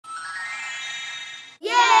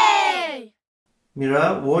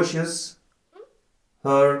Mira washes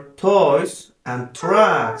her toys and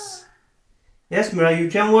tracks. Yes, Mira, you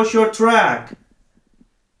can wash your track.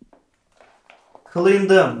 Clean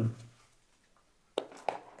them.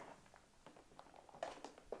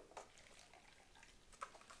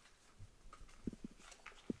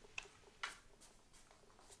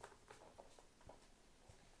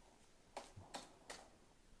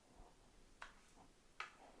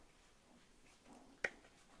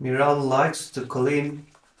 Mira likes to clean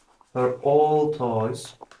her old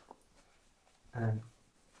toys and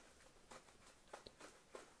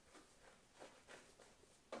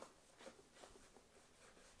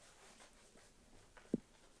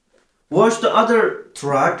wash the other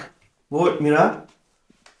track. What, Mira?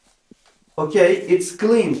 Okay, it's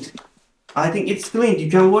cleaned. I think it's cleaned. You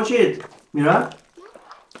can wash it, Mira.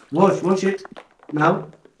 Wash it now.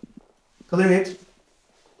 Clean it.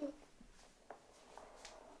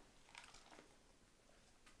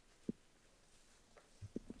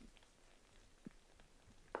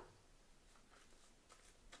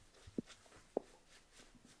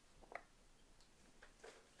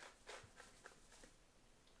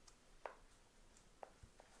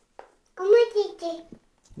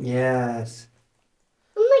 Yes.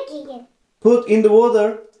 Put in the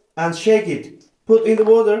water and shake it. Put in the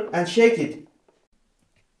water and shake it.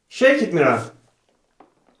 Shake it, Mira.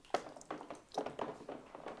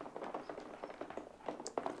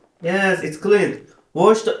 Yes, it's clean.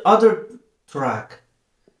 Wash the other track.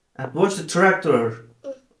 And wash the tractor.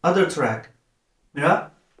 Other track.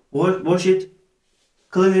 Mira, wash it.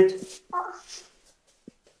 Clean it.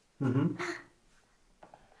 Mm-hmm.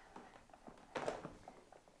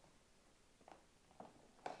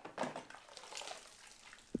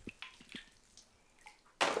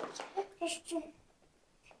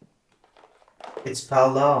 It's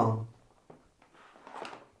fell down.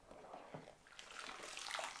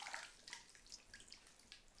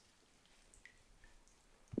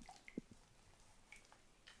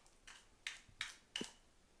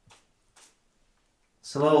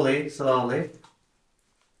 Slowly, slowly.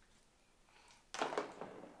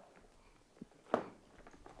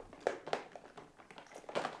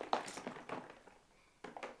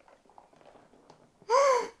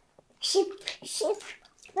 Sheep.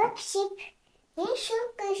 Look, sheep.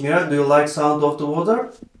 Mira, do you like sound of the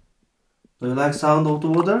water? Do you like sound of the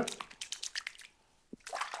water?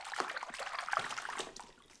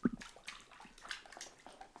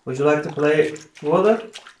 Would you like to play water?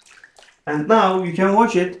 And now you can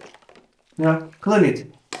wash it. Yeah, clean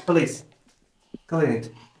it, please. Clean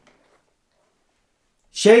it.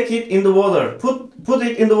 Shake it in the water. Put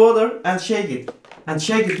it in the water and shake it. And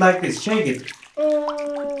shake it like this. Shake it.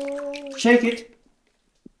 Shake it.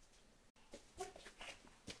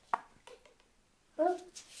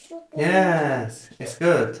 Yes, it's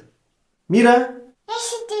good. Mira,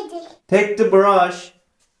 take the brush.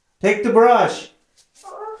 Take the brush.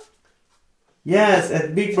 Yes, a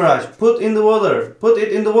big brush. Put in the water. Put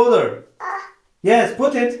it in the water. Yes,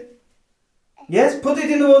 put it. Yes, put it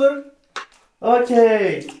in the water.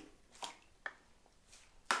 Okay.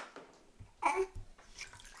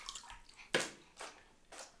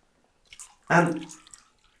 And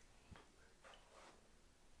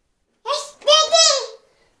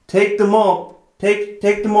take the mop. Take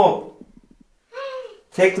the mop.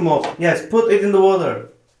 Take the mop. Yes, put it in the water.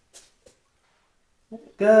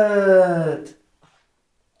 Good.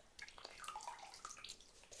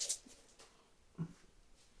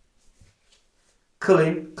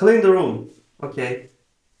 Clean the room. Okay.